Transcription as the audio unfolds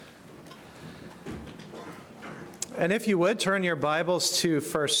And if you would, turn your Bibles to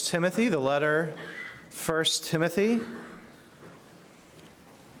 1 Timothy, the letter 1 Timothy.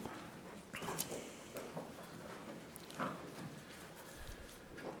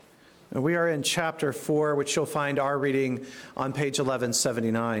 And we are in chapter 4, which you'll find our reading on page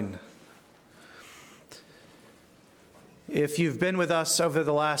 1179. If you've been with us over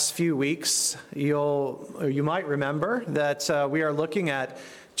the last few weeks, you might remember that we are looking at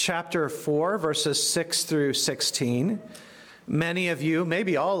chapter 4, verses 6 through 16. Many of you,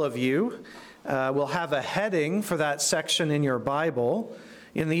 maybe all of you, will have a heading for that section in your Bible.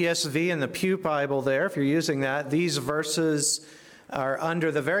 In the ESV and the Pew Bible there, if you're using that, these verses are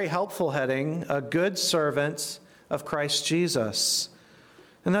under the very helpful heading, A Good Servant of Christ Jesus.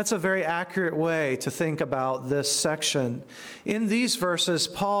 And that's a very accurate way to think about this section. In these verses,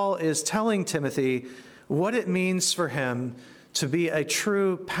 Paul is telling Timothy what it means for him to be a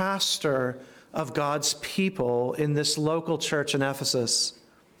true pastor of God's people in this local church in Ephesus.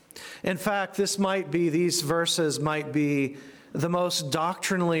 In fact, these verses might be the most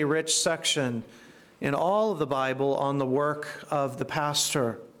doctrinally rich section in all of the Bible on the work of the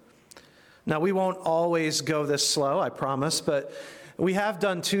pastor. Now, we won't always go this slow, I promise, but we have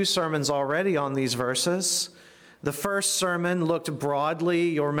done 2 sermons already on these verses. The first sermon looked broadly,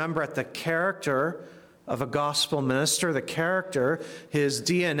 you'll remember, at the character of a gospel minister, the character, his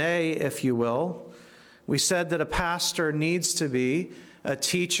DNA, if you will. We said that a pastor needs to be a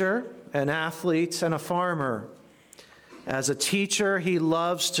teacher, an athlete, and a farmer. As a teacher, he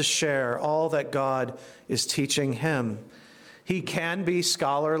loves to share all that God is teaching him. He can be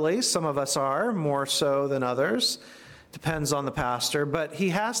scholarly. Some of us are, more so than others. Depends on the pastor. But he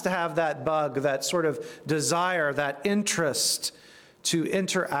has to have that bug, that sort of desire, that interest to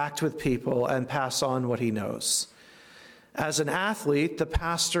interact with people and pass on what he knows. As an athlete, the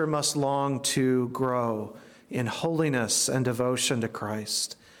pastor must long to grow in holiness and devotion to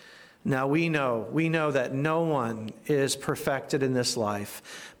Christ. Now we know that no one is perfected in this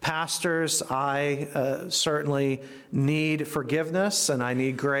life. Pastors, I certainly need forgiveness and I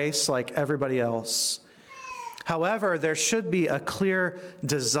need grace like everybody else. However, there should be a clear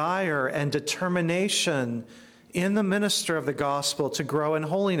desire and determination in the minister of the gospel to grow in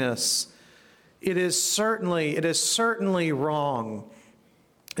holiness. It is certainly wrong.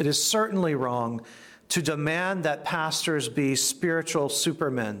 It is certainly wrong to demand that pastors be spiritual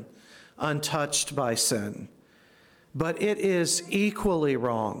supermen, untouched by sin. But it is equally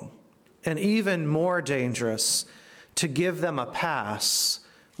wrong and even more dangerous to give them a pass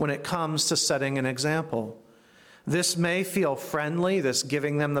when it comes to setting an example. This may feel friendly, this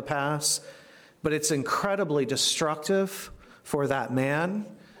giving them the pass, but it's incredibly destructive for that man,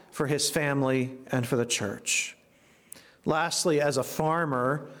 for his family, and for the church. Lastly, as a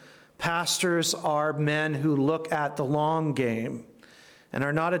farmer, pastors are men who look at the long game and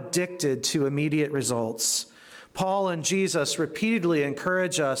are not addicted to immediate results. Paul and Jesus repeatedly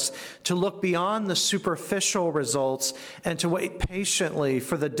encourage us to look beyond the superficial results and to wait patiently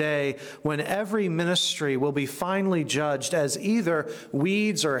for the day when every ministry will be finally judged as either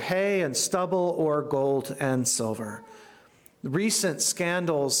weeds or hay and stubble or gold and silver. Recent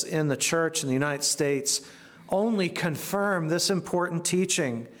scandals in the church in the United States only confirm this important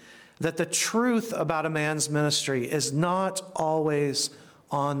teaching, that the truth about a man's ministry is not always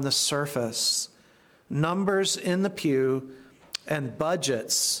on the surface. Numbers in the pew and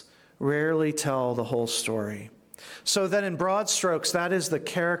budgets rarely tell the whole story. So then in broad strokes, that is the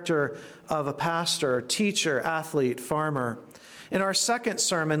character of a pastor, teacher, athlete, farmer. In our second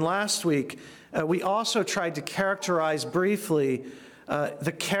sermon last week, we also tried to characterize briefly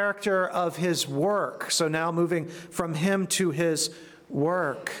the character of his work. So now moving from him to his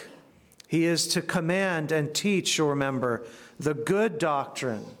work. He is to command and teach, you'll remember, the good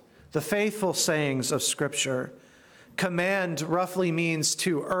doctrine, the faithful sayings of Scripture. Command roughly means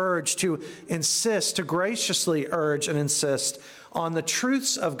to urge, to insist, to graciously urge and insist on the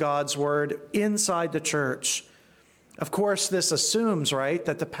truths of God's word inside the church. Of course, this assumes, right,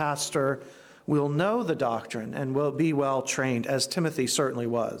 that the pastor will know the doctrine and will be well trained, as Timothy certainly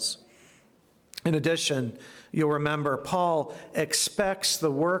was. In addition, you'll remember Paul expects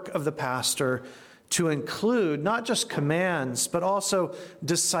the work of the pastor to include not just commands, but also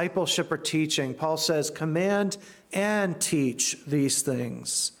discipleship or teaching. Paul says, command and teach these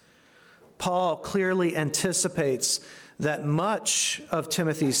things. Paul clearly anticipates that much of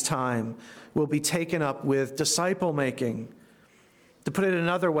Timothy's time will be taken up with disciple making. To put it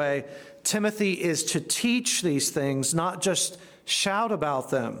another way, Timothy is to teach these things, not just shout about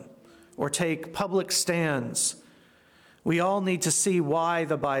them or take public stands. We all need to see why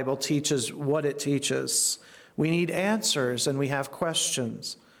the Bible teaches what it teaches. We need answers and we have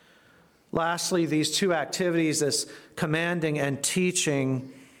questions. Lastly, these two activities, this commanding and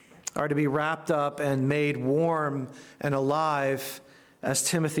teaching, are to be wrapped up and made warm and alive as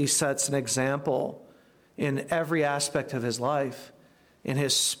Timothy sets an example in every aspect of his life, in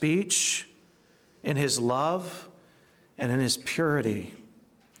his speech, in his love, and in his purity.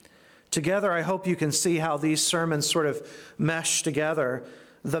 Together, I hope you can see how these sermons sort of mesh together.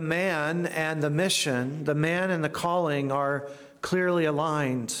 The man and the mission, the man and the calling are clearly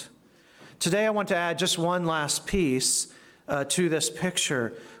aligned. Today, I want to add just one last piece to this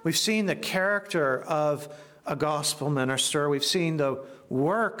picture. We've seen the character of a gospel minister. We've seen the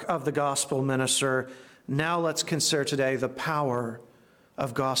work of the gospel minister. Now let's consider today the power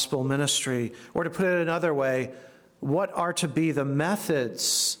of gospel ministry. Or to put it another way, what are to be the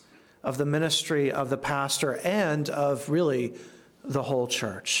methods of the ministry of the pastor and of really the whole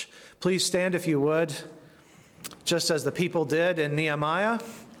church. Please stand if you would, just as the people did in Nehemiah,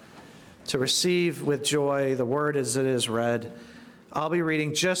 to receive with joy the word as it is read. I'll be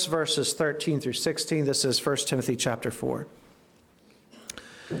reading just verses 13 through 16. This is 1 Timothy chapter 4.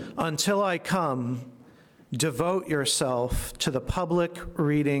 Until I come, devote yourself to the public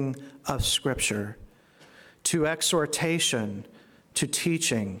reading of Scripture, to exhortation, to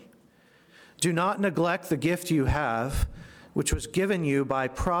teaching. Do not neglect the gift you have, which was given you by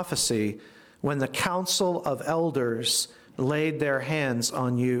prophecy when the council of elders laid their hands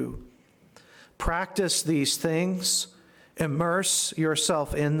on you. Practice these things, immerse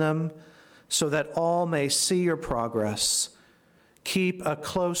yourself in them, so that all may see your progress. Keep a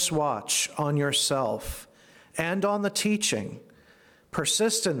close watch on yourself and on the teaching.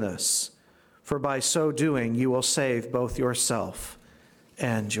 Persist in this, for by so doing you will save both yourself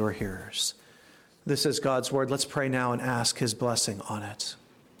and your hearers. This is God's word. Let's pray now and ask his blessing on it.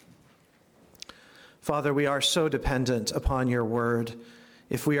 Father, we are so dependent upon your word.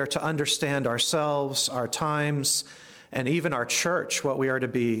 If we are to understand ourselves, our times, and even our church, what we are to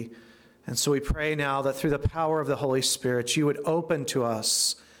be. And so we pray now that through the power of the Holy Spirit, you would open to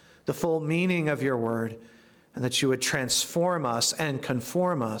us the full meaning of your word, and that you would transform us and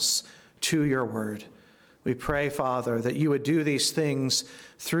conform us to your word. We pray, Father, that you would do these things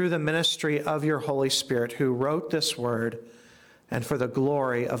through the ministry of your Holy Spirit, who wrote this word, and for the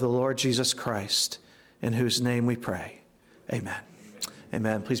glory of the Lord Jesus Christ, in whose name we pray. Amen.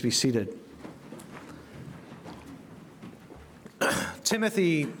 Amen. Please be seated.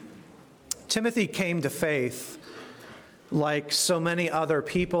 Timothy came to faith like so many other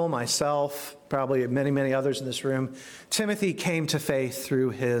people, myself, probably many others in this room. Timothy came to faith through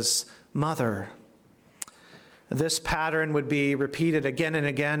his mother. This pattern would be repeated again and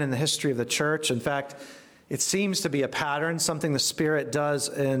again in the history of the church. In fact, it seems to be a pattern, something the Spirit does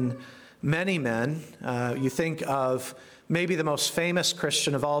in many men. You think of maybe the most famous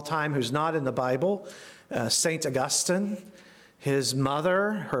Christian of all time who's not in the Bible, St. Augustine. His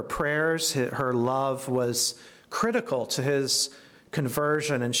mother, her prayers, her love was critical to his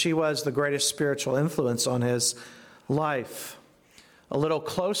conversion, and she was the greatest spiritual influence on his life. A little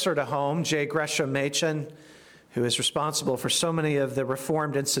closer to home, J. Gresham Machen, who is responsible for so many of the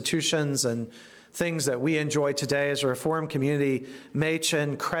Reformed institutions and things that we enjoy today as a Reformed community,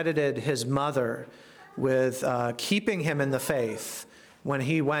 Machen credited his mother with keeping him in the faith when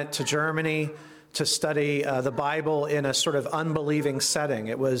he went to Germany to study the Bible in a sort of unbelieving setting.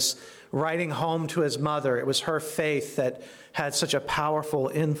 It was writing home to his mother. It was her faith that had such a powerful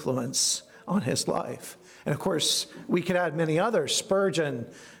influence on his life. And of course, we could add many others. Spurgeon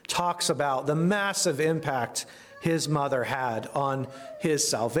talks about the massive impact his mother had on his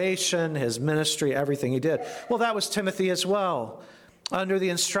salvation, his ministry, everything he did. Well, that was Timothy as well. Under the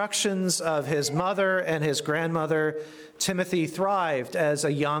instructions of his mother and his grandmother, Timothy thrived as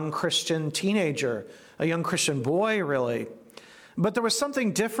a young Christian teenager, a young Christian boy, really. But there was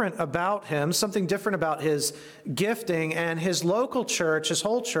something different about him, something different about his gifting, and his local church, his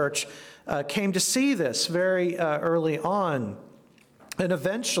whole church, came to see this very early on. And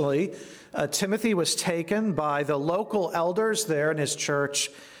eventually, Timothy was taken by the local elders there in his church,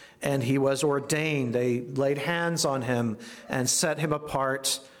 and he was ordained. They laid hands on him and set him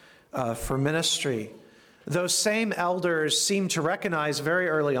apart for ministry. Those same elders seemed to recognize very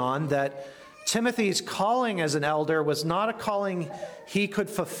early on that Timothy's calling as an elder was not a calling he could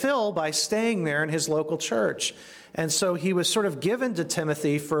fulfill by staying there in his local church. And so he was sort of given to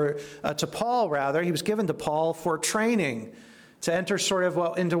Timothy to Paul, he was given to Paul for training, to enter sort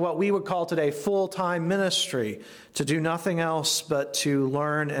of into what we would call today full-time ministry, to do nothing else but to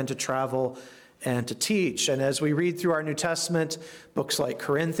learn and to travel and to teach. And as we read through our New Testament, books like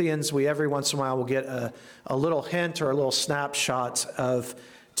Corinthians, we every once in a while will get a little hint or a little snapshot of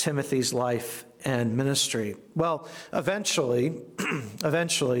Timothy's life and ministry. Well, eventually,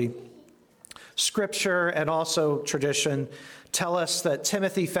 Scripture and also tradition tell us that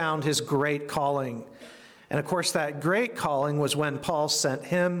Timothy found his great calling. And of course, that great calling was when Paul sent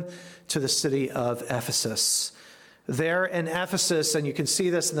him to the city of Ephesus. There in Ephesus, and you can see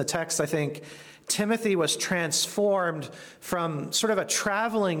this in the text, I think, Timothy was transformed from sort of a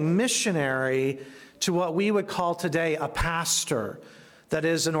traveling missionary to what we would call today a pastor. That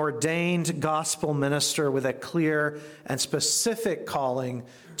is, an ordained gospel minister with a clear and specific calling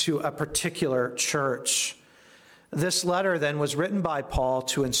to a particular church. This letter then was written by Paul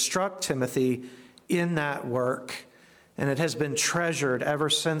to instruct Timothy in that work, and it has been treasured ever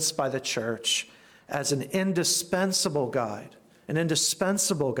since by the church as an indispensable guide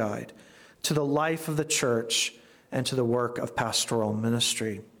to the life of the church and to the work of pastoral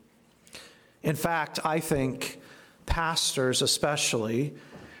ministry. In fact, I think pastors especially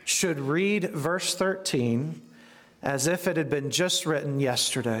should read verse 13 as if it had been just written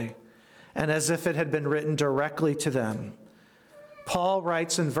yesterday and as if it had been written directly to them. Paul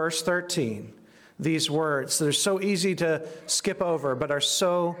writes in verse 13 these words that are so easy to skip over but are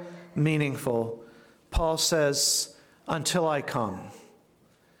so meaningful. Paul says, "Until I come,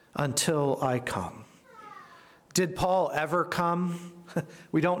 until I come." Did Paul ever come?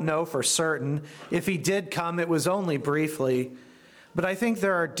 We don't know for certain. If he did come, it was only briefly. But I think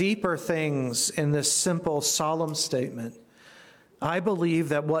there are deeper things in this simple, solemn statement. I believe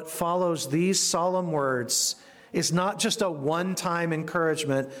that what follows these solemn words is not just a one-time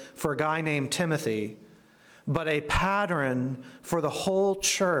encouragement for a guy named Timothy, but a pattern for the whole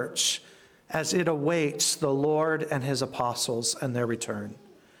church as it awaits the Lord and his apostles and their return.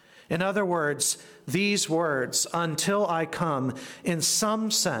 In other words, these words, "until I come," in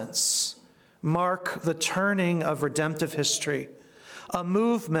some sense, mark the turning of redemptive history, a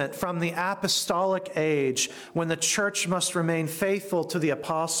movement from the apostolic age when the church must remain faithful to the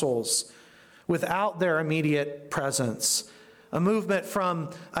apostles without their immediate presence, a movement from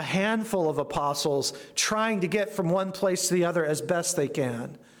a handful of apostles trying to get from one place to the other as best they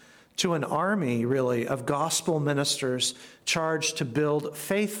can, to an army, really, of gospel ministers charged to build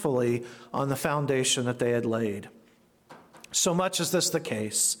faithfully on the foundation that they had laid. So much is this the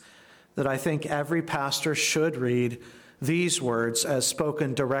case that I think every pastor should read these words as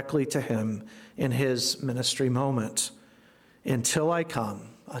spoken directly to him in his ministry moment. Until I come,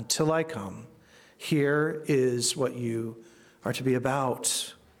 here is what you are to be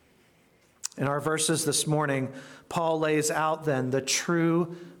about. In our verses this morning, Paul lays out then the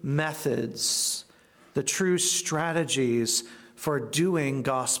true methods, the true strategies for doing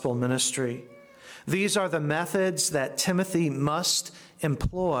gospel ministry. These are the methods that Timothy must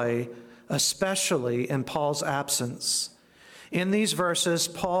employ, especially in Paul's absence. In these verses,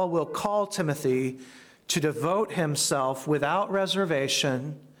 Paul will call Timothy to devote himself without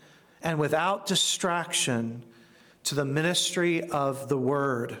reservation and without distraction to the ministry of the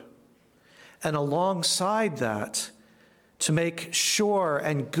word. And alongside that, to make sure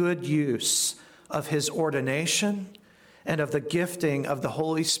and good use of his ordination and of the gifting of the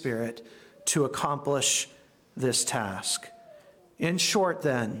Holy Spirit to accomplish this task. In short,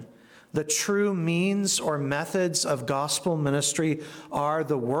 then, the true means or methods of gospel ministry are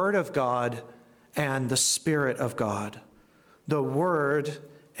the Word of God and the Spirit of God. The Word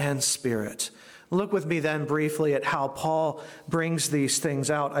and Spirit. Look with me then briefly at how Paul brings these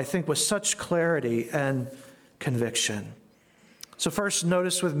things out, I think with such clarity and conviction. So first,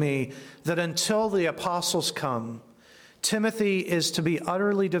 notice with me that until the apostles come, Timothy is to be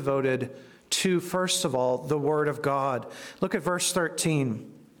utterly devoted to, first of all, the Word of God. Look at verse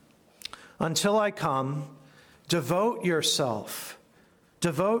 13. Until I come, devote yourself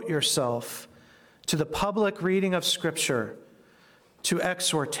to the public reading of Scripture, to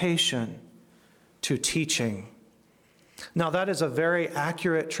exhortation, to teaching. Now, that is a very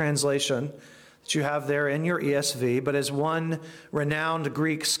accurate translation that you have there in your ESV, but as one renowned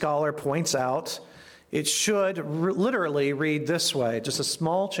Greek scholar points out, it should literally read this way, just a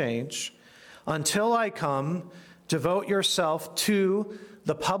small change. Until I come, devote yourself to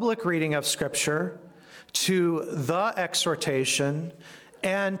the public reading of Scripture, to the exhortation,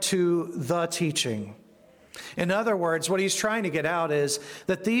 and to the teaching. In other words, what he's trying to get out is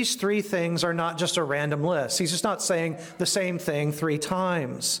that these three things are not just a random list. He's just not saying the same thing three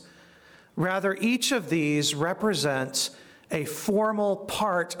times. Rather, each of these represents a formal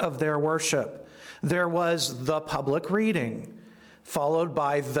part of their worship. There was the public reading. followed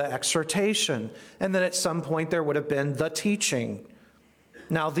by the exhortation, and then at some point there would have been the teaching.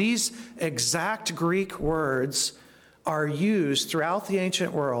 Now, these exact Greek words are used throughout the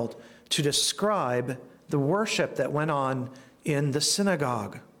ancient world to describe the worship that went on in the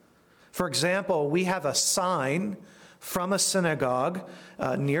synagogue. For example, we have a sign from a synagogue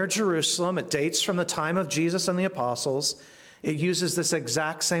near Jerusalem. It dates from the time of Jesus and the apostles. It uses this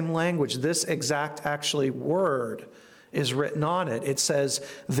exact same language. This exact actually word is written on it. It says,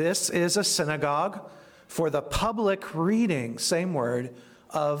 "This is a synagogue for the public reading," same word,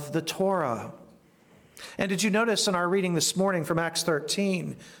 "of the Torah." And did you notice in our reading this morning from Acts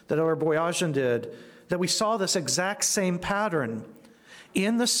 13 that Elder Boyajian did, that we saw this exact same pattern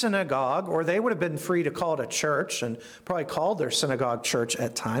in the synagogue, or they would have been free to call it a church and probably called their synagogue church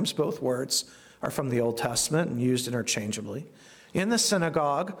at times. Both words are from the Old Testament and used interchangeably. In the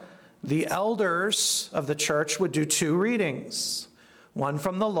synagogue, the elders of the church would do two readings, one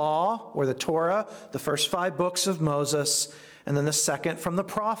from the law, or the Torah, the first 5 books of Moses, and then the second from the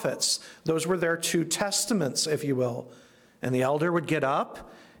prophets. Those were their 2 testaments, if you will. And the elder would get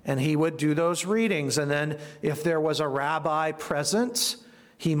up and he would do those readings. And then if there was a rabbi present,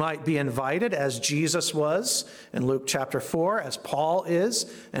 he might be invited, as Jesus was in Luke chapter 4, as Paul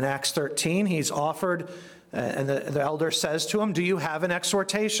is in Acts 13. He's offered, and the elder says to him, "Do you have an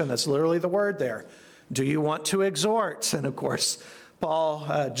exhortation?" That's literally the word there. "Do you want to exhort?" And of course,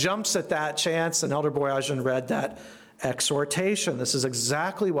 Paul jumps at that chance, and Elder Boyajian read that exhortation. This is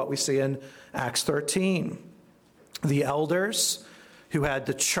exactly what we see in Acts 13. The elders who had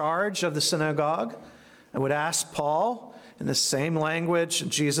the charge of the synagogue would ask Paul in the same language, and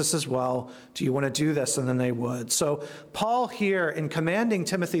Jesus as well, "Do you want to do this?" And then they would. So Paul here, in commanding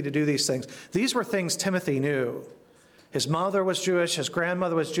Timothy to do these things, these were things Timothy knew. His mother was Jewish, his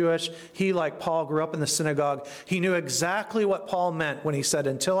grandmother was Jewish. He, like Paul, grew up in the synagogue. He knew exactly what Paul meant when he said,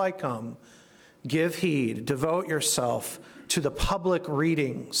 "Until I come, give heed, devote yourself to the public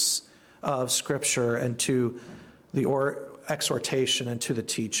readings of Scripture and to the exhortation and to the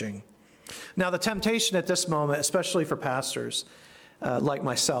teaching." Now, the temptation at this moment, especially for pastors like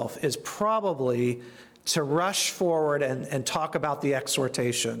myself, is probably to rush forward and talk about the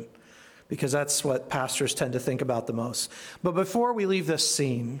exhortation, because that's what pastors tend to think about the most. But before we leave this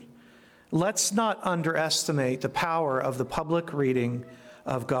scene, let's not underestimate the power of the public reading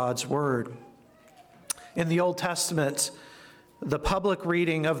of God's Word. In the Old Testament, the public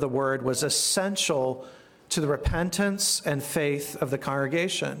reading of the Word was essential to the repentance and faith of the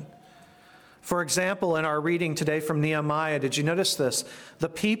congregation. For example, in our reading today from Nehemiah, did you notice this? The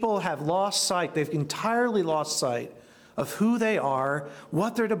people have lost sight, they've entirely lost sight of who they are,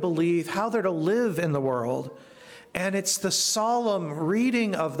 what they're to believe, how they're to live in the world. And it's the solemn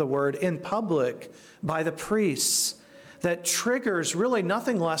reading of the Word in public by the priests that triggers really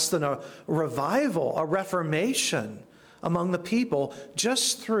nothing less than a revival, a reformation among the people,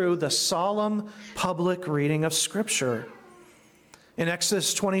 just through the solemn public reading of Scripture. In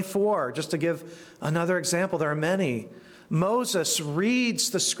Exodus 24, just to give another example, there are many. Moses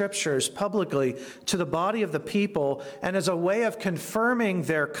reads the Scriptures publicly to the body of the people, and as a way of confirming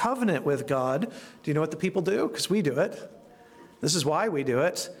their covenant with God, do you know what the people do? Because we do it. This is why we do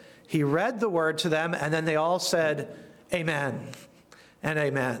it. He read the word to them, and then they all said, "Amen," and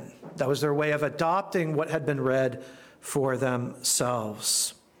 "Amen." That was their way of adopting what had been read for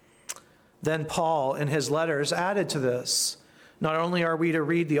themselves. Then Paul, in his letters, added to this. Not only are we to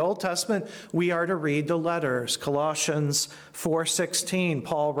read the Old Testament, we are to read the letters. Colossians 4:16,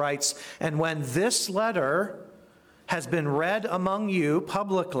 Paul writes, "And when this letter has been read among you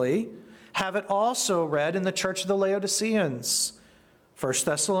publicly, have it also read in the church of the Laodiceans." 1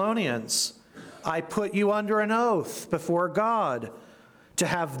 Thessalonians, "I put you under an oath before God to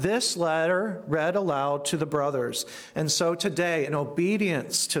have this letter read aloud to the brothers." And so today, in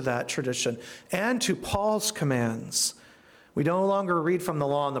obedience to that tradition and to Paul's commands, we no longer read from the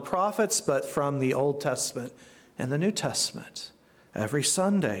law and the prophets, but from the Old Testament and the New Testament every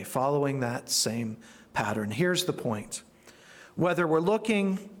Sunday, following that same pattern. Here's the point. Whether we're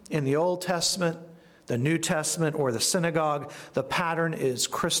looking in the Old Testament, the New Testament, or the synagogue, the pattern is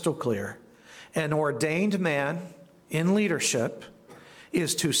crystal clear. An ordained man in leadership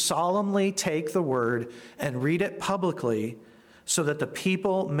is to solemnly take the word and read it publicly so that the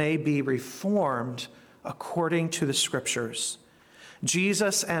people may be reformed according to the Scriptures.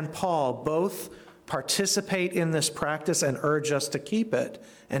 Jesus and Paul both participate in this practice and urge us to keep it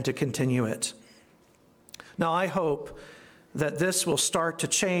and to continue it. Now, I hope that this will start to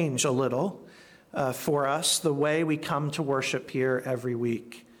change a little for us, the way we come to worship here every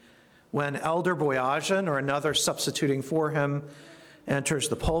week. When Elder Boyajian or another substituting for him enters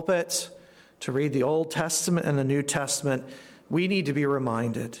the pulpit to read the Old Testament and the New Testament, we need to be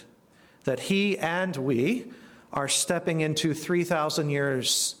reminded that he and we are stepping into 3,000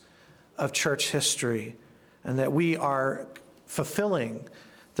 years of church history, and that we are fulfilling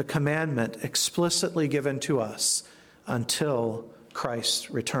the commandment explicitly given to us until Christ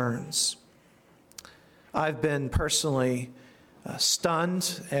returns. I've been personally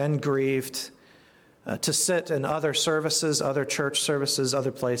stunned and grieved to sit in other services, other church services,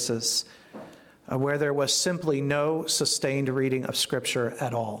 other places where there was simply no sustained reading of Scripture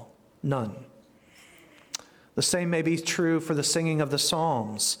at all. None. The same may be true for the singing of the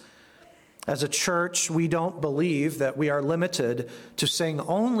Psalms. As a church, we don't believe that we are limited to sing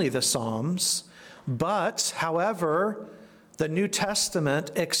only the Psalms, but, however, the New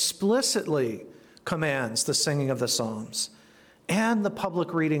Testament explicitly commands the singing of the Psalms and the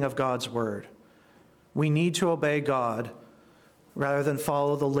public reading of God's Word. We need to obey God rather than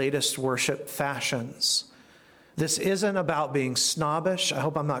follow the latest worship fashions. This isn't about being snobbish. I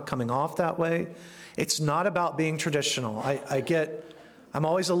hope I'm not coming off that way. It's not about being traditional. I'm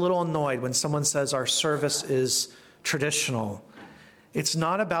always a little annoyed when someone says our service is traditional. It's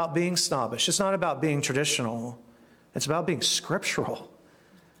not about being snobbish. It's not about being traditional. It's about being scriptural.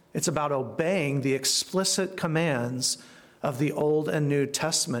 It's about obeying the explicit commands of the Old and New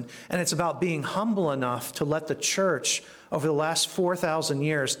Testament. And it's about being humble enough to let the church over the last 4,000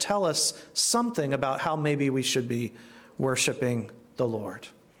 years tell us something about how maybe we should be worshiping the Lord.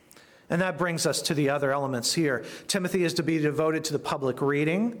 And that brings us to the other elements here. Timothy is to be devoted to the public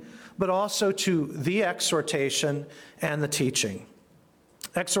reading, but also to the exhortation and the teaching.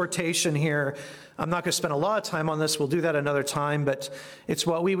 Exhortation here, I'm not going to spend a lot of time on this. We'll do that another time, but it's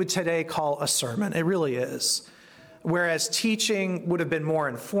what we would today call a sermon. It really is. Whereas teaching would have been more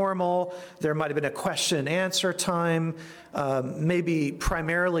informal, there might have been a question and answer time, maybe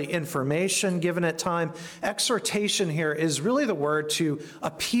primarily information given at time. Exhortation here is really the word to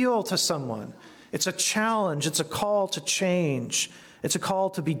appeal to someone. It's a challenge, it's a call to change. It's a call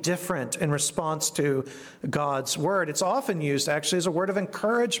to be different in response to God's word. It's often used actually as a word of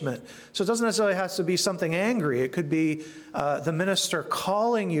encouragement. So it doesn't necessarily have to be something angry. It could be the minister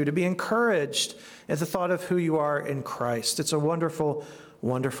calling you to be encouraged at the thought of who you are in Christ. It's a wonderful,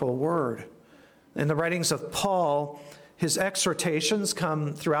 wonderful word. In the writings of Paul, his exhortations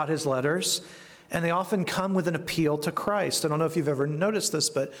come throughout his letters, and they often come with an appeal to Christ. I don't know if you've ever noticed this,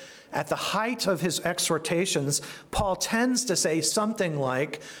 but at the height of his exhortations, Paul tends to say something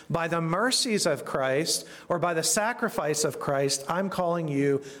like, by the mercies of Christ, or by the sacrifice of Christ, I'm calling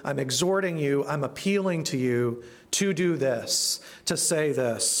you, I'm exhorting you, I'm appealing to you to do this, to say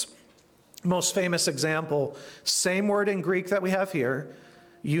this. Most famous example, same word in Greek that we have here.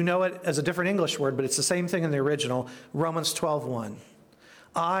 You know it as a different English word, but it's the same thing in the original, Romans 12:1.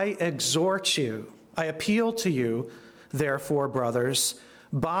 I exhort you, I appeal to you, therefore, brothers,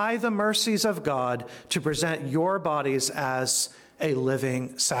 by the mercies of God, to present your bodies as a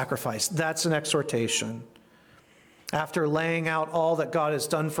living sacrifice. That's an exhortation. After laying out all that God has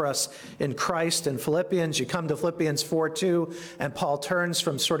done for us in Christ in Philippians, you come to Philippians 4:2, and Paul turns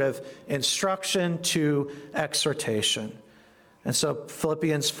from sort of instruction to exhortation. And so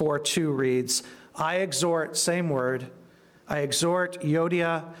Philippians 4:2 reads, I exhort, same word, I exhort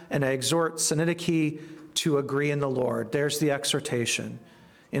Euodia and I exhort Syntyche to agree in the Lord. There's the exhortation.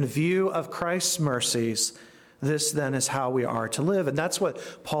 In view of Christ's mercies, this then is how we are to live. And that's what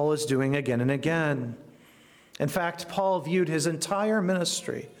Paul is doing again and again. In fact, Paul viewed his entire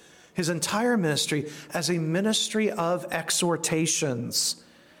ministry as a ministry of exhortations.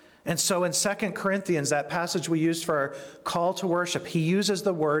 And so in 2 Corinthians, that passage we used for our call to worship, he uses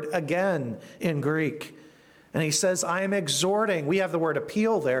the word again in Greek. And he says, I am exhorting. We have the word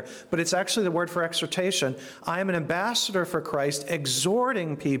appeal there, but it's actually the word for exhortation. I am an ambassador for Christ,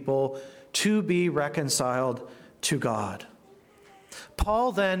 exhorting people to be reconciled to God.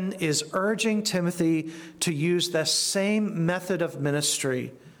 Paul then is urging Timothy to use the same method of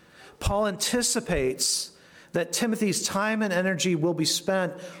ministry. Paul anticipates that Timothy's time and energy will be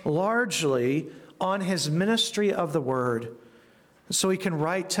spent largely on his ministry of the word. So he can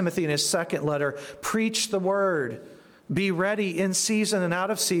write Timothy in his second letter, preach the word, be ready in season and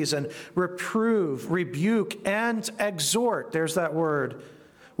out of season, reprove, rebuke, and exhort, there's that word,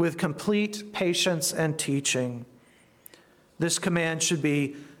 with complete patience and teaching. This command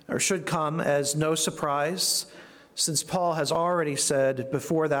should come as no surprise, since Paul has already said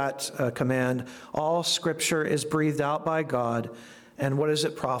before that command, all Scripture is breathed out by God, and what is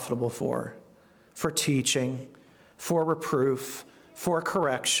it profitable for? For teaching, for reproof, for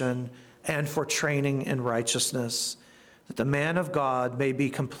correction, and for training in righteousness, that the man of God may be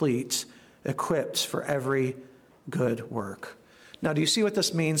complete, equipped for every good work. Now, do you see what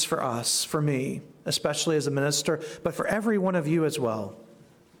this means for us, for me, especially as a minister, but for every one of you as well?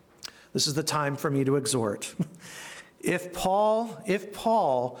 This is the time for me to exhort. If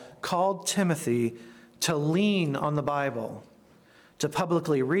Paul called Timothy to lean on the Bible, to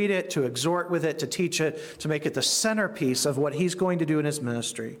publicly read it, to exhort with it, to teach it, to make it the centerpiece of what he's going to do in his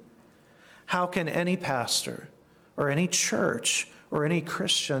ministry, how can any pastor or any church or any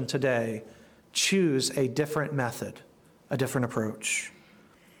Christian today choose a different method, a different approach?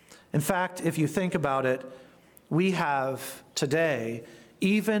 In fact, if you think about it, we have today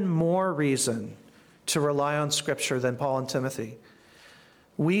even more reason to rely on Scripture than Paul and Timothy.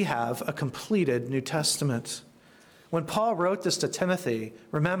 We have a completed New Testament. When Paul wrote this to Timothy,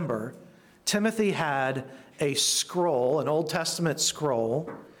 remember, Timothy had a scroll, an Old Testament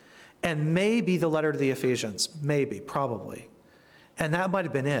scroll, and maybe the letter to the Ephesians, maybe, probably. And that might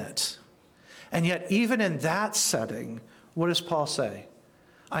have been it. And yet, even in that setting, what does Paul say?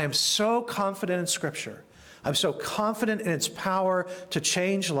 I am so confident in Scripture. I'm so confident in its power to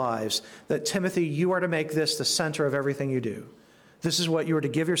change lives that, Timothy, you are to make this the center of everything you do. This is what you are to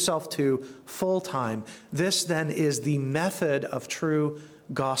give yourself to full time. This then is the method of true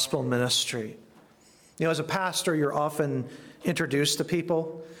gospel ministry. You know, as a pastor, you're often introduced to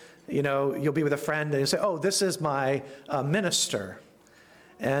people. You know, you'll be with a friend and you say, oh, this is my minister.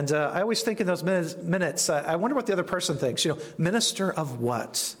 And I always think in those minutes, I wonder what the other person thinks. You know, minister of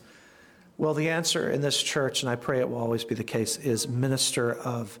what? Well, the answer in this church, and I pray it will always be the case, is minister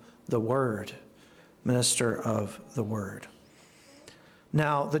of the Word. Minister of the Word.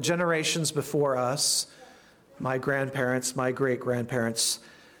 Now, the generations before us, my grandparents, my great-grandparents,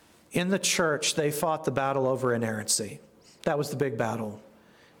 in the church, they fought the battle over inerrancy. That was the big battle.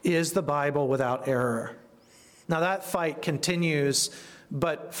 Is the Bible without error? Now, that fight continues,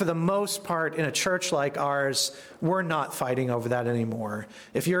 but for the most part, in a church like ours, we're not fighting over that anymore.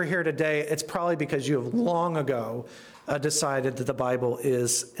 If you're here today, it's probably because you have long ago decided that the Bible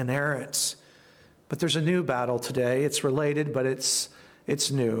is inerrant. But there's a new battle today. It's related, but it's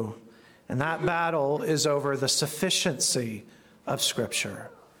new. And that battle is over the sufficiency of Scripture.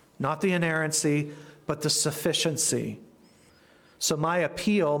 Not the inerrancy, but the sufficiency. So my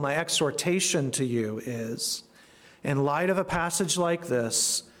appeal, my exhortation to you is, in light of a passage like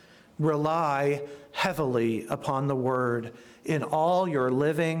this, rely heavily upon the Word in all your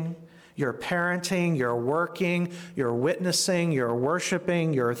living, your parenting, your working, your witnessing, your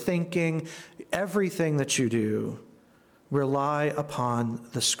worshiping, your thinking, everything that you do. Rely upon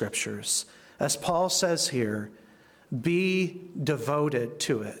the Scriptures. As Paul says here, be devoted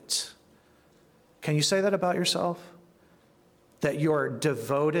to it. Can you say that about yourself? That you're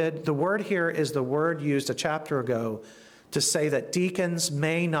devoted. The word here is the word used a chapter ago to say that deacons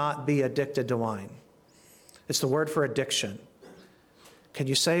may not be addicted to wine. It's the word for addiction. Can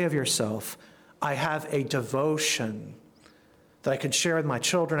you say of yourself, I have a devotion that I could share with my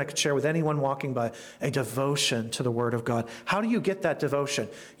children, I could share with anyone walking by, a devotion to the Word of God? How do you get that devotion?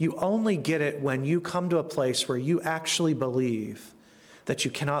 You only get it when you come to a place where you actually believe that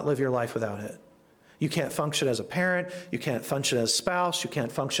you cannot live your life without it. You can't function as a parent, you can't function as a spouse, you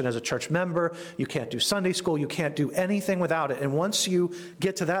can't function as a church member, you can't do Sunday school, you can't do anything without it. And once you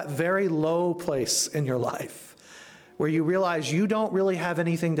get to that very low place in your life, where you realize you don't really have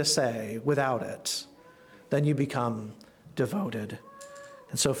anything to say without it, then you become devoted.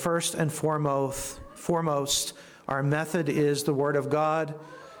 And so first and foremost, our method is the Word of God,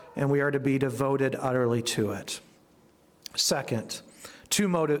 and we are to be devoted utterly to it. Second, two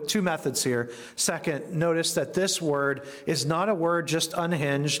methods here. Second, notice that this word is not a word just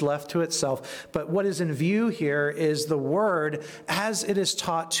unhinged, left to itself, but what is in view here is the word as it is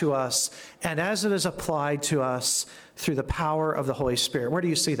taught to us and as it is applied to us through the power of the Holy Spirit. Where do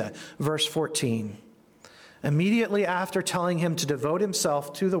you see that? Verse 14. Immediately after telling him to devote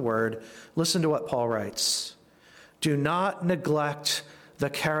himself to the word, listen to what Paul writes. Do not neglect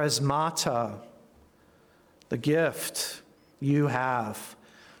the charismata, the gift you have,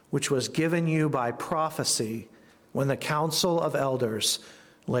 which was given you by prophecy when the council of elders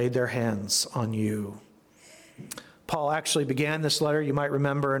laid their hands on you. Paul actually began this letter, you might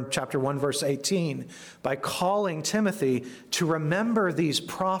remember in chapter 1, verse 18, by calling Timothy to remember these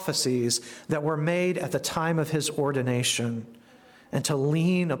prophecies that were made at the time of his ordination and to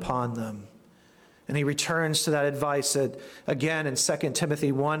lean upon them. And he returns to that advice again in 2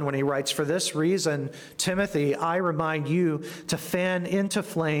 Timothy 1 when he writes, for this reason, Timothy, I remind you to fan into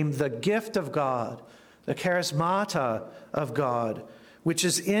flame the gift of God, the charismata of God, which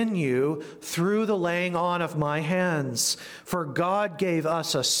is in you through the laying on of my hands. For God gave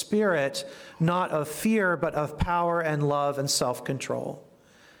us a spirit, not of fear, but of power and love and self-control.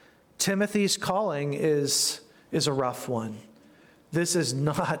 Timothy's calling is a rough one. This is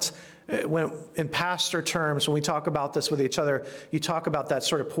not, when in pastor terms, when we talk about this with each other, you talk about that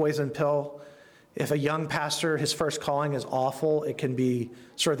sort of poison pill. If a young pastor, his first calling is awful, it can be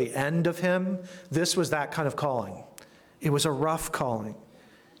sort of the end of him. This was that kind of calling. It was a rough calling.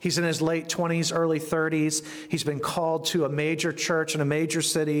 He's in his late 20s, early 30s. He's been called to a major church in a major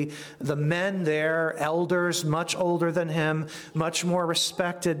city. The men there, elders much older than him, much more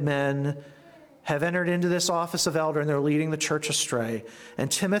respected men, have entered into this office of elder, and they're leading the church astray.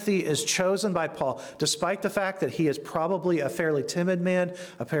 And Timothy is chosen by Paul, despite the fact that he is probably a fairly timid man,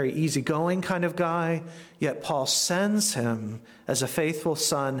 a very easygoing kind of guy, yet Paul sends him as a faithful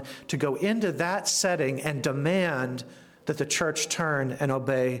son to go into that setting and demand that the church turn and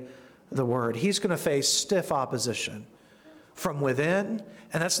obey the word. He's going to face stiff opposition from within,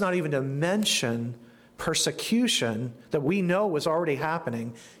 and that's not even to mention persecution that we know was already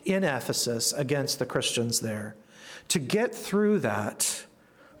happening in Ephesus against the Christians there. To get through that,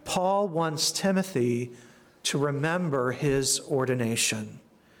 Paul wants Timothy to remember his ordination.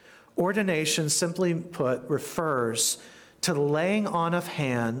 Ordination, simply put, refers to the laying on of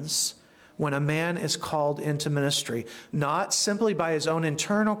hands when a man is called into ministry, not simply by his own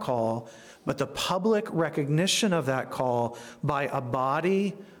internal call, but the public recognition of that call by a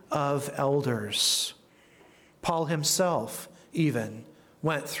body of elders. Paul himself even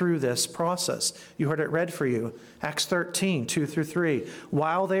went through this process. You heard it read for you. Acts 13, 2-3.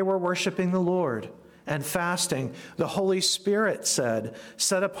 While they were worshiping the Lord and fasting, the Holy Spirit said,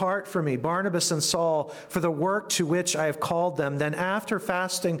 "Set apart for me Barnabas and Saul for the work to which I have called them." Then after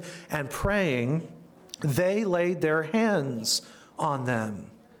fasting and praying, they laid their hands on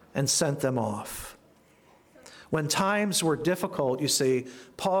them and sent them off. When times were difficult, you see,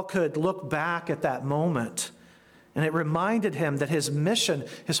 Paul could look back at that moment, and it reminded him that his mission,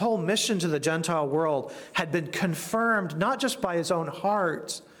 his whole mission to the Gentile world, had been confirmed not just by his own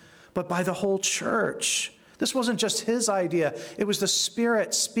heart, but by the whole church. This wasn't just his idea. It was the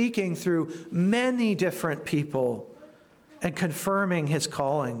Spirit speaking through many different people and confirming his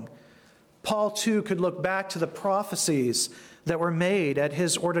calling. Paul, too, could look back to the prophecies that were made at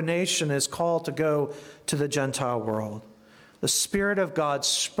his ordination, his call to go to the Gentile world. The Spirit of God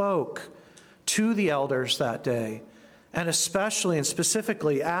spoke to the elders that day, and especially and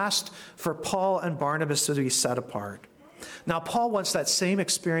specifically asked for Paul and Barnabas to be set apart. Now, Paul wants that same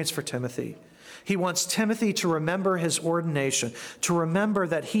experience for Timothy. He wants Timothy to remember his ordination, to remember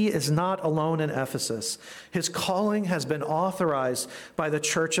that he is not alone in Ephesus. His calling has been authorized by the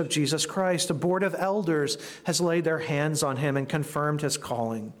Church of Jesus Christ. A board of elders has laid their hands on him and confirmed his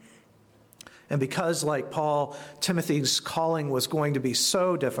calling. And because, like Paul, Timothy's calling was going to be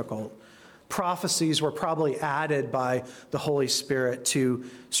so difficult, prophecies were probably added by the Holy Spirit to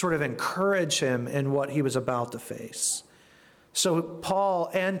sort of encourage him in what he was about to face. So Paul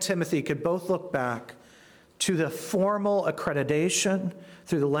and Timothy could both look back to the formal accreditation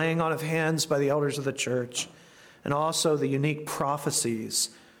through the laying on of hands by the elders of the church, and also the unique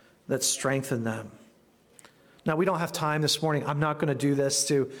prophecies that strengthen them. Now, we don't have time this morning. I'm not going to do this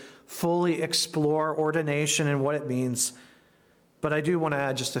to fully explore ordination and what it means, but I do want to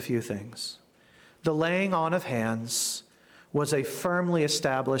add just a few things. The laying on of hands was a firmly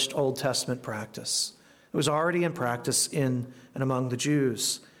established Old Testament practice. It was already in practice in and among the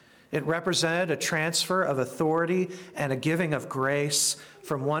Jews. It represented a transfer of authority and a giving of grace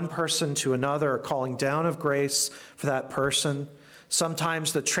from one person to another, a calling down of grace for that person.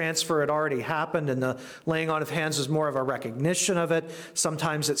 Sometimes the transfer had already happened and the laying on of hands is more of a recognition of it.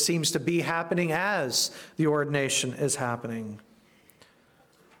 Sometimes it seems to be happening as the ordination is happening.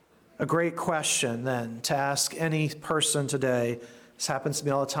 A great question then to ask any person today. This happens to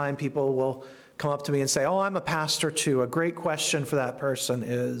me all the time. People will come up to me and say, "Oh, I'm a pastor too." A great question for that person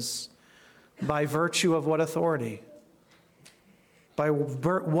is, by virtue of what authority? By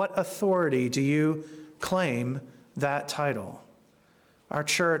what authority do you claim that title? Our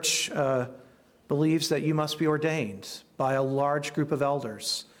church believes that you must be ordained by a large group of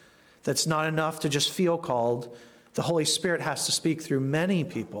elders. That's not enough to just feel called. The Holy Spirit has to speak through many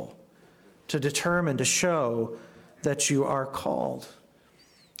people to determine, to show that you are called.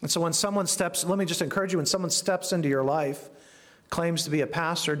 And so when someone steps, let me just encourage you, when someone steps into your life, claims to be a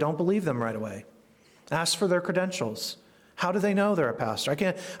pastor, don't believe them right away. Ask for their credentials. How do they know they're a pastor? I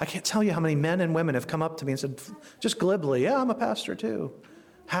can't tell you how many men and women have come up to me and said, just glibly, "Yeah, I'm a pastor too."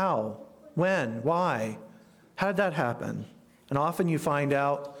 How? When? Why? How did that happen? And often you find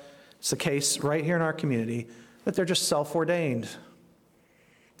out, it's the case right here in our community, that they're just self-ordained.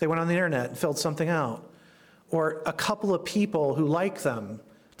 They went on the internet and filled something out. Or a couple of people who like them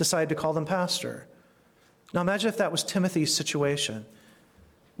decided to call them pastor. Now imagine if that was Timothy's situation.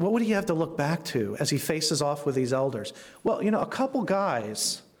 What would he have to look back to as he faces off with these elders? Well, a couple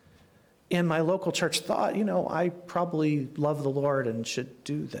guys in my local church thought, I probably love the Lord and should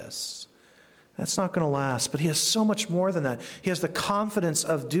do this. That's not going to last. But he has so much more than that. He has the confidence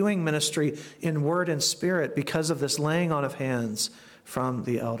of doing ministry in word and spirit because of this laying on of hands from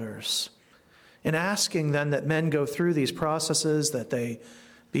the elders. In asking then that men go through these processes, that they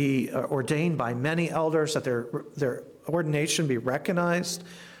be ordained by many elders, that their ordination be recognized.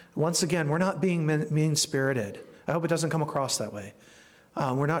 Once again, we're not being mean-spirited. I hope it doesn't come across that way.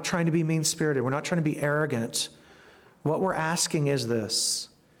 We're not trying to be mean-spirited. We're not trying to be arrogant. What we're asking is this: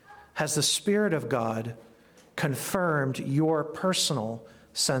 has the Spirit of God confirmed your personal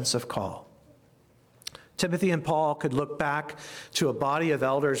sense of call? Timothy and Paul could look back to a body of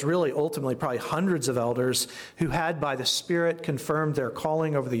elders, really ultimately probably hundreds of elders, who had by the Spirit confirmed their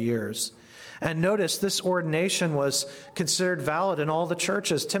calling over the years. And notice this ordination was considered valid in all the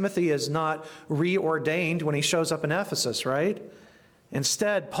churches. Timothy is not reordained when he shows up in Ephesus, right?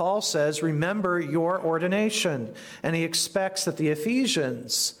 Instead, Paul says, remember your ordination. And he expects that the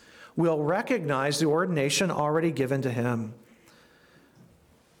Ephesians will recognize the ordination already given to him.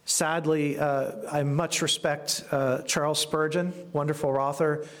 Sadly, I much respect Charles Spurgeon, wonderful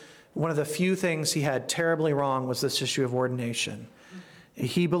author. One of the few things he had terribly wrong was this issue of ordination.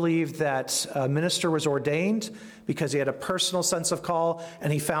 He believed that a minister was ordained because he had a personal sense of call,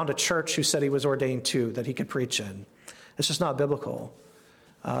 and he found a church who said he was ordained too, that he could preach in. It's just not biblical.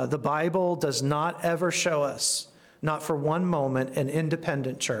 The Bible does not ever show us, not for one moment, an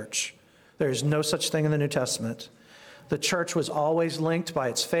independent church. There is no such thing in the New Testament. The church was always linked by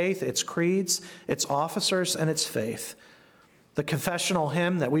its faith, its creeds, its officers, and its faith. The confessional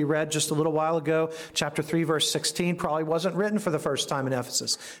hymn that we read just a little while ago, chapter 3, verse 16, probably wasn't written for the first time in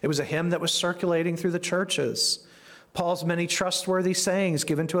Ephesus. It was a hymn that was circulating through the churches. Paul's many trustworthy sayings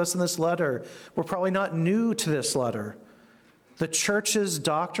given to us in this letter were probably not new to this letter. The church's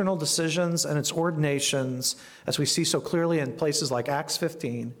doctrinal decisions and its ordinations, as we see so clearly in places like Acts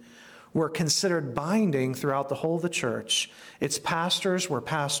 15, were considered binding throughout the whole of the church. Its pastors were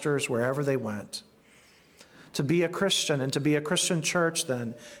pastors wherever they went. To be a Christian and to be a Christian church,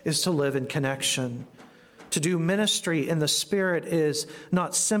 then, is to live in connection. To do ministry in the Spirit is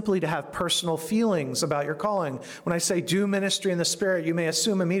not simply to have personal feelings about your calling. When I say do ministry in the Spirit, you may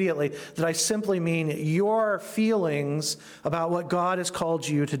assume immediately that I simply mean your feelings about what God has called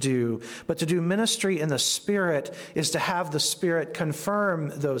you to do. But to do ministry in the Spirit is to have the Spirit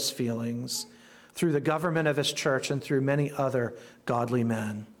confirm those feelings through the government of His church and through many other godly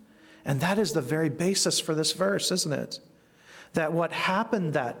men. And that is the very basis for this verse, isn't it? That what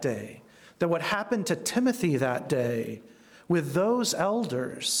happened that day, that what happened to Timothy that day with those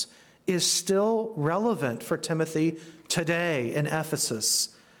elders is still relevant for Timothy today in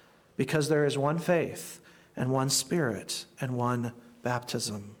Ephesus, because there is one faith and one Spirit and one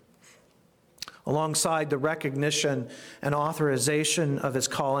baptism. Alongside the recognition and authorization of his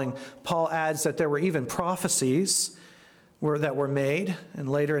calling, Paul adds that there were even prophecies that were made, and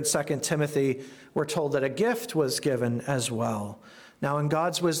later in 2 Timothy, we're told that a gift was given as well. Now, in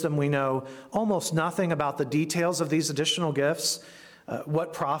God's wisdom, we know almost nothing about the details of these additional gifts.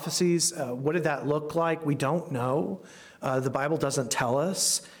 What prophecies, what did that look like? We don't know. The Bible doesn't tell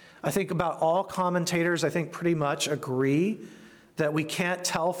us. I think about all commentators, pretty much agree that we can't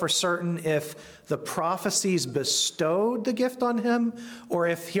tell for certain if the prophecies bestowed the gift on him or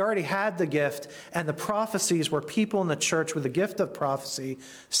if he already had the gift and the prophecies were people in the church with the gift of prophecy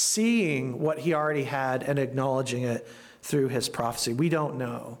seeing what he already had and acknowledging it through his prophecy. We don't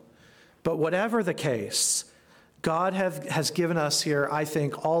know. But whatever the case, God has given us here, I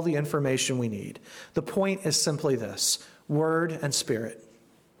think, all the information we need. The point is simply this: Word and Spirit.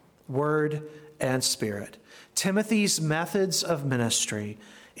 Word and Spirit. Timothy's methods of ministry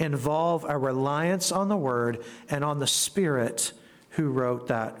involve a reliance on the Word and on the Spirit who wrote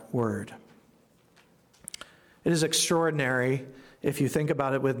that Word. It is extraordinary, if you think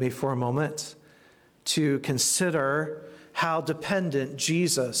about it with me for a moment, to consider how dependent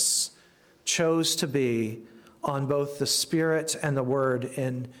Jesus chose to be on both the Spirit and the Word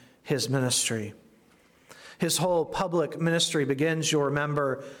in his ministry. His whole public ministry begins, you'll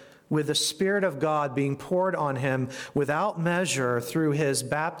remember, with the Spirit of God being poured on him without measure through his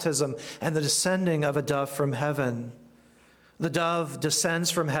baptism and the descending of a dove from heaven. The dove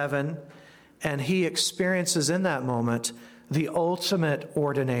descends from heaven, and he experiences in that moment the ultimate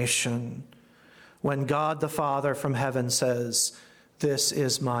ordination, when God the Father from heaven says, "This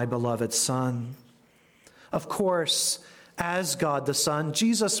is my beloved Son." Of course, as God the Son,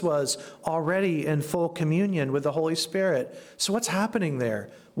 Jesus was already in full communion with the Holy Spirit. So what's happening there?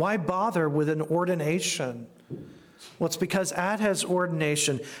 Why bother with an ordination? Well, it's because at his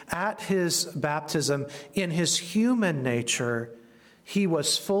ordination, at his baptism, in his human nature, he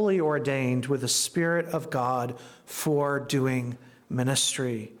was fully ordained with the Spirit of God for doing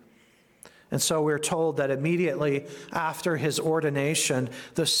ministry. And so we're told that immediately after his ordination,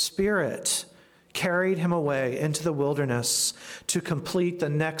 the Spirit carried him away into the wilderness to complete the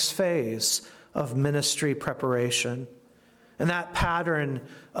next phase of ministry preparation. And that pattern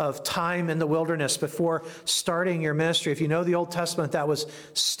of time in the wilderness before starting your ministry, if you know the Old Testament, that was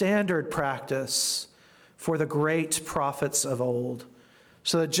standard practice for the great prophets of old.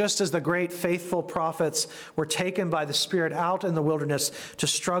 So that just as the great faithful prophets were taken by the Spirit out in the wilderness to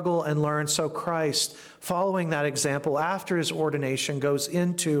struggle and learn, so Christ, following that example after his ordination, goes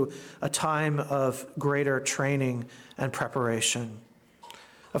into a time of greater training and preparation.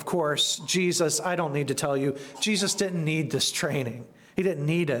 Of course, Jesus, I don't need to tell you, Jesus didn't need this training. He didn't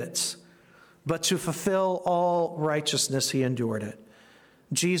need it. But to fulfill all righteousness, he endured it.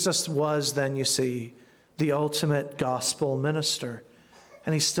 Jesus was then, you see, the ultimate gospel minister.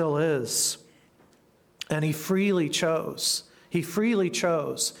 And he still is. And he freely chose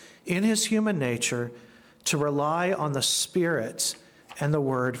in his human nature to rely on the Spirit and the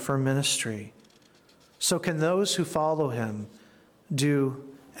Word for ministry. So can those who follow him do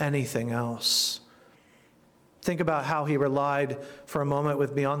anything else? Think about how he relied for a moment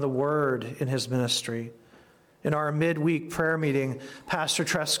with me on the Word in his ministry. In our midweek prayer meeting, Pastor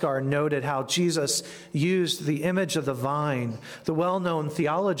Trescar noted how Jesus used the image of the vine, the well-known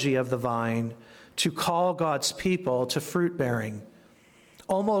theology of the vine, to call God's people to fruit-bearing.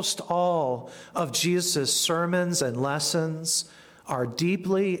 Almost all of Jesus' sermons and lessons are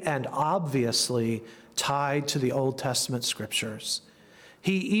deeply and obviously tied to the Old Testament scriptures.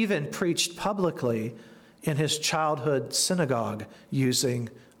 He even preached publicly in his childhood synagogue using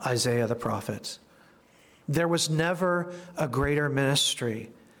Isaiah the prophet. There was never a greater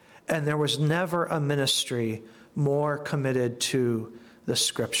ministry, and there was never a ministry more committed to the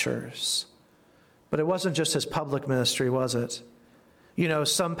scriptures. But it wasn't just his public ministry, was it? You know,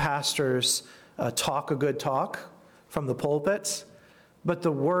 some pastors talk a good talk from the pulpit, but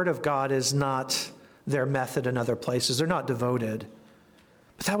the Word of God is not their method in other places. They're not devoted.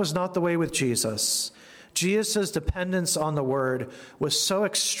 But that was not the way with Jesus. Jesus' dependence on the Word was so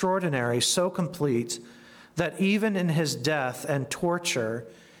extraordinary, so complete, that even in his death and torture,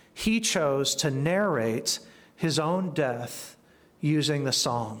 he chose to narrate his own death using the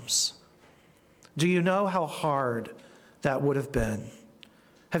Psalms. Do you know how hard that would have been?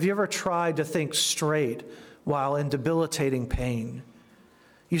 Have you ever tried to think straight while in debilitating pain?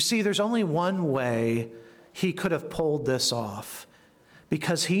 You see, there's only one way he could have pulled this off,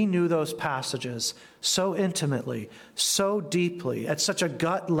 because he knew those passages so intimately, so deeply, at such a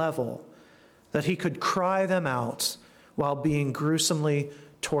gut level, that he could cry them out while being gruesomely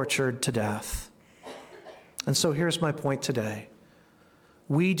tortured to death. And so here's my point today.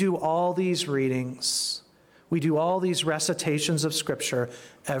 We do all these readings, we do all these recitations of Scripture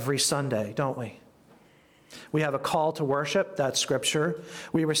every Sunday, don't we? We have a call to worship, that's Scripture.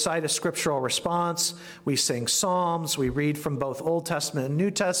 We recite a scriptural response. We sing psalms. We read from both Old Testament and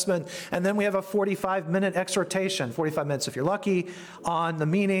New Testament. And then we have a 45-minute exhortation, 45 minutes if you're lucky, on the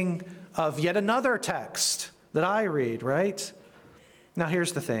meaning of yet another text that I read, right? Now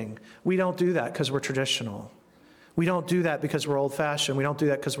here's the thing. We don't do that because we're traditional. We don't do that because we're old-fashioned. We don't do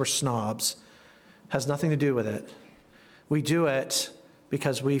that because we're snobs. It has nothing to do with it. We do it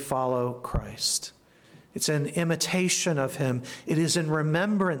because we follow Christ. It's in imitation of him. It is in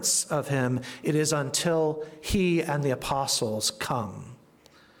remembrance of him. It is until he and the apostles come.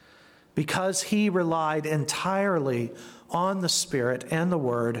 Because he relied entirely on the Spirit and the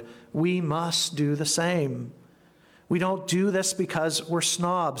Word, we must do the same. We don't do this because we're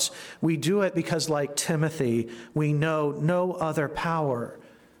snobs. We do it because, like Timothy, we know no other power.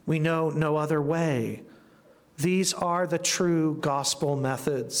 We know no other way. These are the true gospel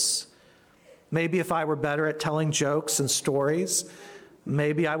methods. Maybe if I were better at telling jokes and stories,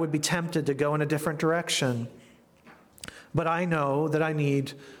 maybe I would be tempted to go in a different direction. But I know that I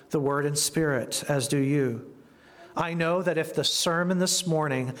need the Word and Spirit, as do you. I know that if the sermon this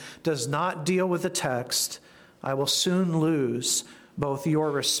morning does not deal with the text, I will soon lose both your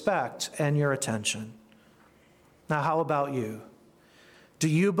respect and your attention. Now, how about you? Do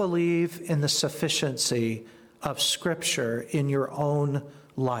you believe in the sufficiency of Scripture in your own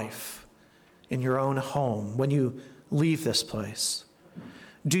life, in your own home, when you leave this place?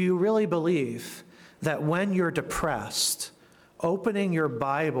 Do you really believe that when you're depressed, opening your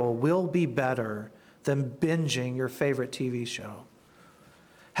Bible will be better than binging your favorite TV show?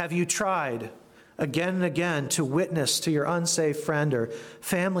 Have you tried again and again to witness to your unsaved friend or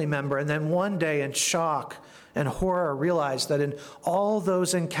family member, and then one day in shock and horror realize that in all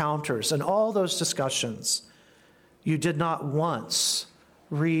those encounters and all those discussions, you did not once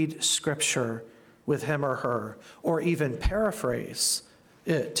read Scripture with him or her, or even paraphrase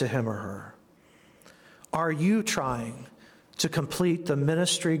it to him or her? Are you trying to complete the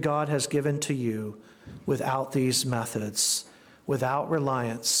ministry God has given to you without these methods, without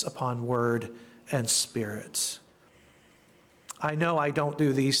reliance upon word and spirit? I know I don't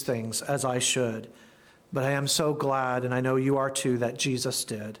do these things as I should, but I am so glad, and I know you are too, that Jesus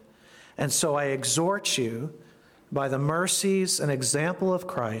did. And so I exhort you, by the mercies and example of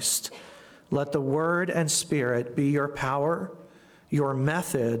Christ, let the word and spirit be your power, your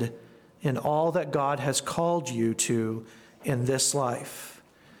method in all that God has called you to in this life.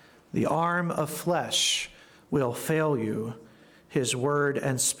 The arm of flesh will fail you. His word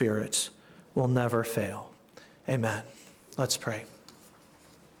and spirit will never fail. Amen. Let's pray.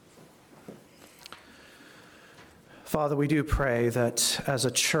 Father, we do pray that as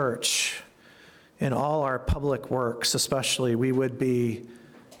a church, in all our public works especially, we would be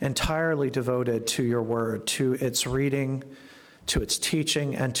entirely devoted to your word, to its reading, to its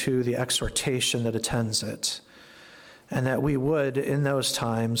teaching, and to the exhortation that attends it. And that we would, in those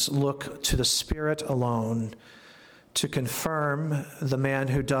times, look to the Spirit alone to confirm the man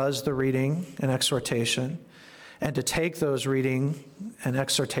who does the reading and exhortation, and to take those reading and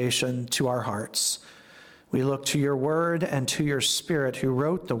exhortation to our hearts. We look to your word and to your Spirit who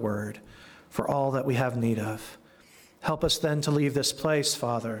wrote the word for all that we have need of. Help us then to leave this place,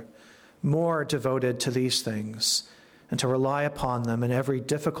 Father, more devoted to these things and to rely upon them in every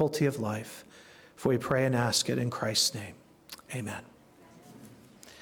difficulty of life. For we pray and ask it in Christ's name. Amen.